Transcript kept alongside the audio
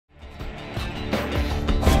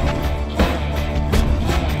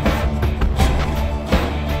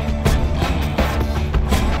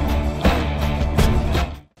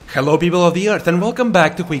Hello people of the earth and welcome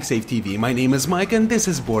back to QuickSaveTV. My name is Mike and this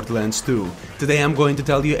is Borderlands 2. Today I'm going to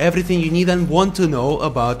tell you everything you need and want to know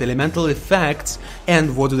about elemental effects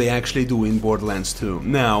and what do they actually do in Borderlands 2.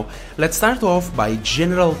 Now, let's start off by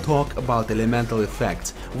general talk about elemental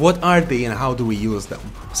effects. What are they and how do we use them?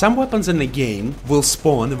 Some weapons in the game will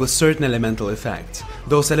spawn with certain elemental effects.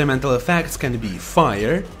 Those elemental effects can be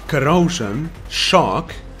fire, corrosion,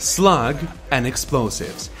 shock, slug, and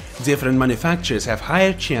explosives. Different manufacturers have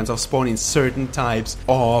higher chance of spawning certain types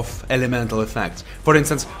of elemental effects. For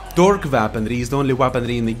instance, Dork weaponry is the only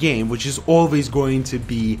weaponry in the game which is always going to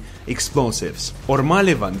be explosives. Or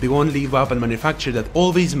Malivan, the only weapon manufacturer that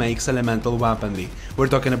always makes elemental weaponry. We're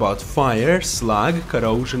talking about fire, slug,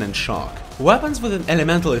 corrosion and shock. Weapons with an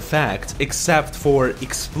elemental effect, except for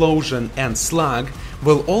explosion and slug,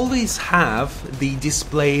 will always have the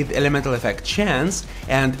displayed elemental effect chance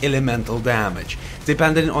and elemental damage.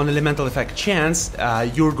 Depending on elemental effect chance,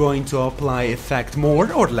 you're going to apply effect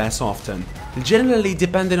more or less often. Generally,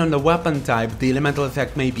 depending on the weapon type, the elemental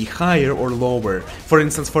effect may be higher or lower. For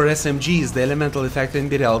instance, for SMGs, the elemental effect can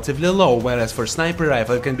be relatively low, whereas for sniper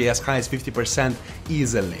rifle it can be as high as 50%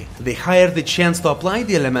 easily. The higher the chance to apply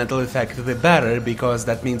the elemental effect, the better, because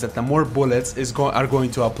that means that the more bullets are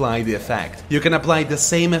going to apply the effect. You can apply the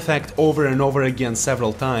same effect over and over again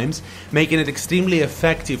several times, making it extremely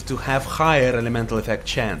effective to have higher elemental effect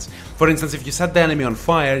chance. For instance, if you set the enemy on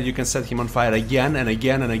fire, you can set him on fire again and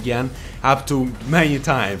again and again, up to many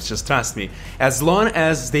times, just trust me. As long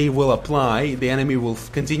as they will apply, the enemy will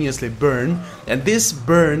continuously burn, and this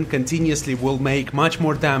burn continuously will make much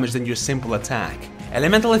more damage than your simple attack.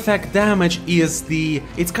 Elemental effect damage is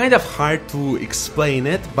it's kind of hard to explain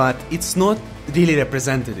it, but it's not really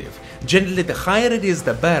representative. Generally, the higher it is,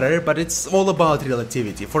 the better, but it's all about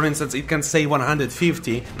relativity. For instance, it can say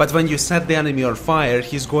 150, but when you set the enemy on fire,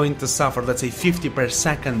 he's going to suffer, let's say, 50 per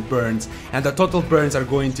second burns, and the total burns are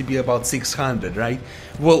going to be about 600, right?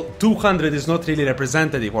 Well, 200 is not really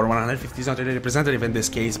representative, or 150 is not really representative in this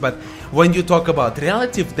case, but when you talk about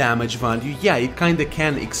relative damage value, yeah, it kinda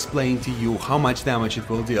can explain to you how much damage it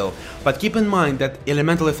will deal. But keep in mind that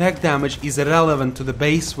elemental effect damage is irrelevant to the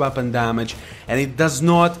base weapon damage, and it is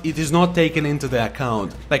not taken into the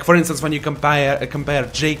account. Like, for instance, when you compare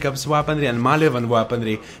Jacob's weaponry and Malivan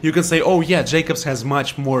weaponry, you can say, oh yeah, Jacob's has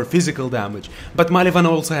much more physical damage, but Malivan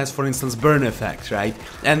also has, for instance, burn effect, right?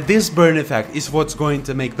 And this burn effect is what's going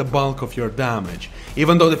to make the bulk of your damage.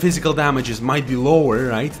 Even though the physical damages might be lower,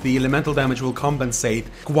 right, the elemental damage will compensate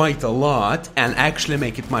quite a lot and actually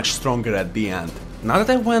make it much stronger at the end. Now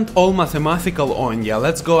that I went all mathematical on ya,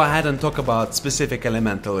 let's go ahead and talk about specific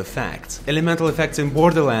elemental effects. Elemental effects in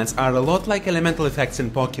Borderlands are a lot like elemental effects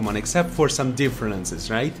in Pokemon, except for some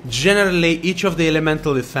differences, right? Generally, each of the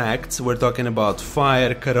elemental effects, we're talking about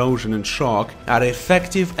fire, corrosion and shock, are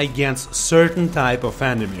effective against certain type of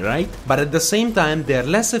enemy, right? But at the same time, they're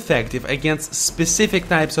less effective against specific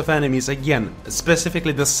types of enemies, again,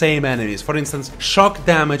 specifically the same enemies. For instance, shock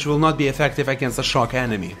damage will not be effective against a shock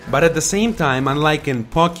enemy. But at the same time, unlike in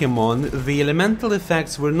Pokemon, the elemental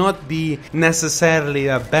effects will not be necessarily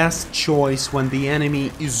a best choice when the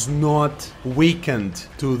enemy is not weakened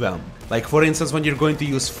to them. Like, for instance, when you're going to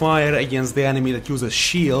use fire against the enemy that uses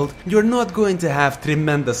shield, you're not going to have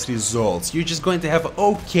tremendous results. You're just going to have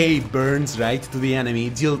okay burns, right, to the enemy,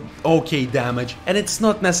 deal okay damage, and it's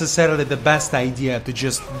not necessarily the best idea to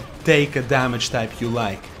just take a damage type you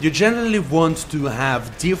like. You generally want to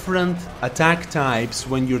have different attack types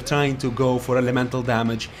when you're trying to go for elemental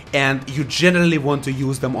damage, and you generally want to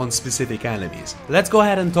use them on specific enemies. Let's go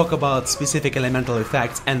ahead and talk about specific elemental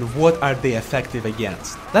effects and what are they effective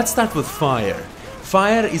against. Let's start with fire.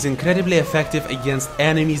 Fire is incredibly effective against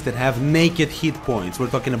enemies that have naked hit points. We're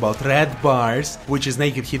talking about red bars, which is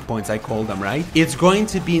naked hit points, I call them, right? It's going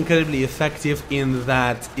to be incredibly effective in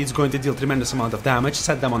that it's going to deal tremendous amount of damage,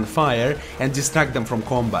 set them on fire, and distract them from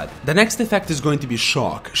combat. The next effect is going to be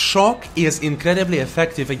shock. Shock is incredibly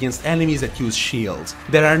effective against enemies that use shields.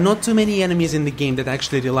 There are not too many enemies in the game that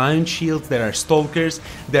actually rely on shields. There are stalkers,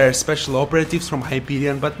 there are special operatives from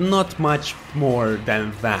Hyperion, but not much more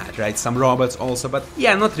than that, right? Some robots also, but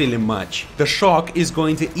yeah, not really much. The shock is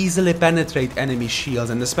going to easily penetrate enemy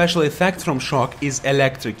shields, and the special effect from shock is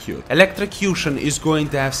electrocute. Electrocution is going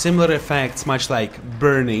to have similar effects, much like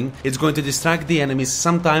burning. It's going to distract the enemies,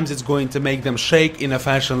 sometimes it's going to make them shake in a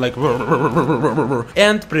fashion like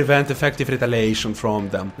and prevent effective retaliation from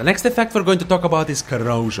them. The next effect we're going to talk about is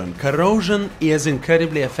corrosion. Corrosion is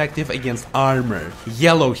incredibly effective against armor,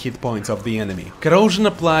 yellow hit points of the enemy. Corrosion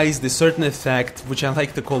applies the certain effect which I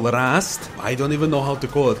like to call rust. I don't even know how to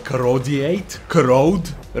call it. Corrode?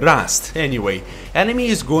 rust. Anyway, enemy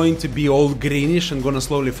is going to be all greenish and gonna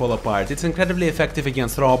slowly fall apart. It's incredibly effective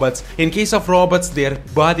against robots. In case of robots, their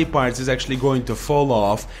body parts is actually going to fall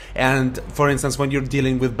off, and for instance, when you're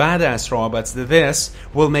dealing with badass robots, this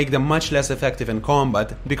will make them much less effective in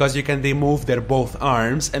combat because you can remove their both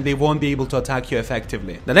arms and they won't be able to attack you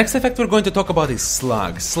effectively. The next effect we're going to talk about is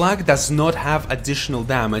Slug. Slug does not have additional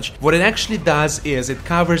damage. What it actually does is it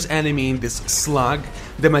covers enemy in this slug,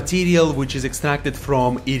 the material which is extracted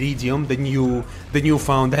from iridium, the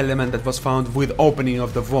newfound element that was found with opening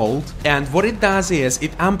of the vault. And what it does is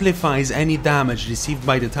it amplifies any damage received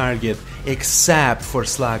by the target except for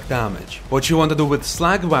slug damage. What you want to do with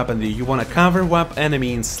slug weaponry, you want to cover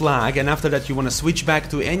enemy in slug, and after that you want to switch back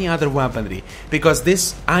to any other weaponry, because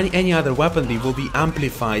any other weaponry will be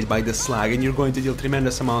amplified by the slug and you're going to deal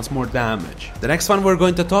tremendous amounts more damage. The next one we're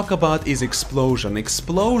going to talk about is Explosion.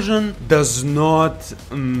 Explosion does not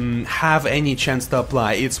have any chance to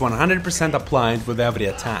apply. It's 100% applied with every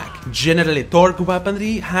attack. Generally, Torque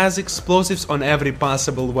weaponry has explosives on every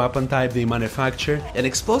possible weapon type they manufacture, and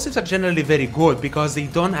explosives are generally very good because they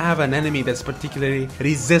don't have an enemy that's particularly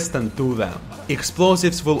resistant to them.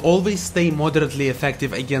 Explosives will always stay moderately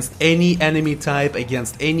effective against any enemy type,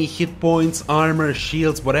 against any hit points, armor,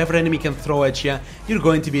 shields, whatever enemy can throw at you, you're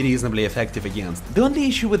going to be reasonably effective against. The only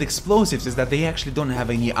issue with explosives is that they actually don't have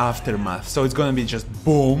any aftermath, so it's going to be just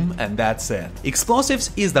boom and that's it.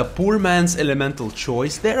 Explosives is the poor man's elemental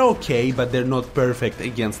choice. They're okay, but they're not perfect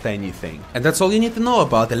against anything. And that's all you need to know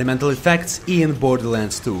about elemental effects in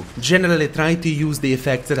Borderlands 2. Generally try to use the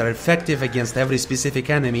effects that are effective against every specific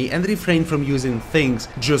enemy and refrain from using things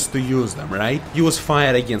just to use them, right? Use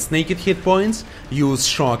fire against naked hit points, use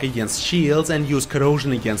shock against shields, and use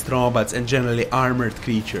corrosion against robots and generally armored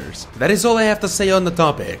creatures. That is all I have to say on the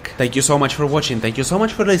topic. Thank you so much for watching, thank you so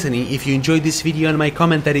much for listening. If you enjoyed this video and my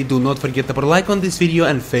commentary, do not forget to put a like on this video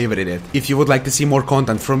and favorite it. If you would like to see more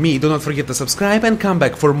content from me, do not forget to subscribe and come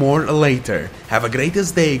back for more later. Have a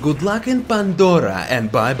greatest day, good luck in Pandora,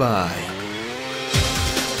 and bye bye.